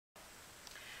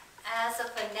as a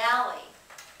finale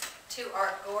to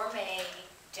our gourmet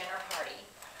dinner party,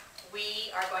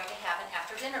 we are going to have an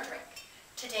after-dinner drink.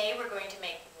 Today we're going to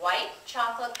make white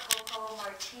chocolate cocoa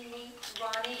martini.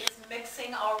 Ronnie is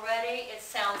mixing already. It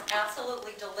sounds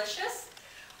absolutely delicious.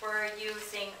 We're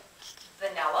using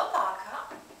vanilla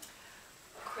vodka,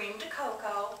 cream de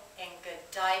cocoa, and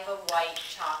Godiva white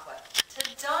chocolate.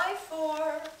 To die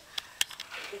for!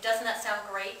 Doesn't that sound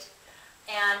great?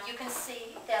 And you can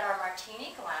see that our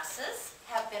martini glasses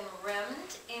have been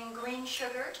rimmed in green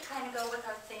sugar to kind of go with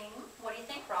our theme. What do you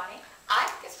think, Ronnie? I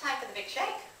think it's time for the big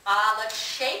shake. Let's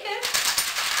shake it.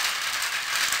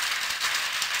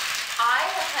 I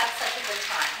have had such a good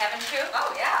time, haven't you?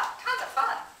 Oh yeah, tons of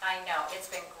fun. I know, it's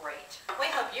been great. We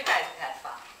hope you guys have had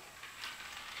fun.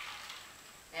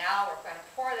 Now we're going to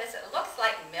pour this. It looks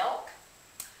like milk,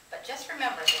 but just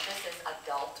remember that this is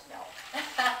adult milk.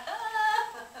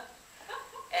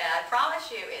 And I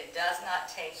promise you, it does not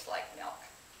taste like milk.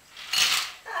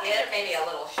 It may be a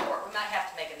little short. We might have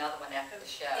to make another one after the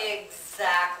show.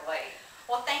 Exactly.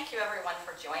 Well, thank you everyone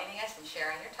for joining us and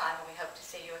sharing your time, and we hope to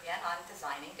see you again on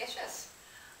Designing Dishes.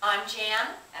 I'm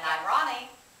Jan. And I'm Ronnie.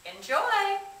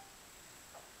 Enjoy!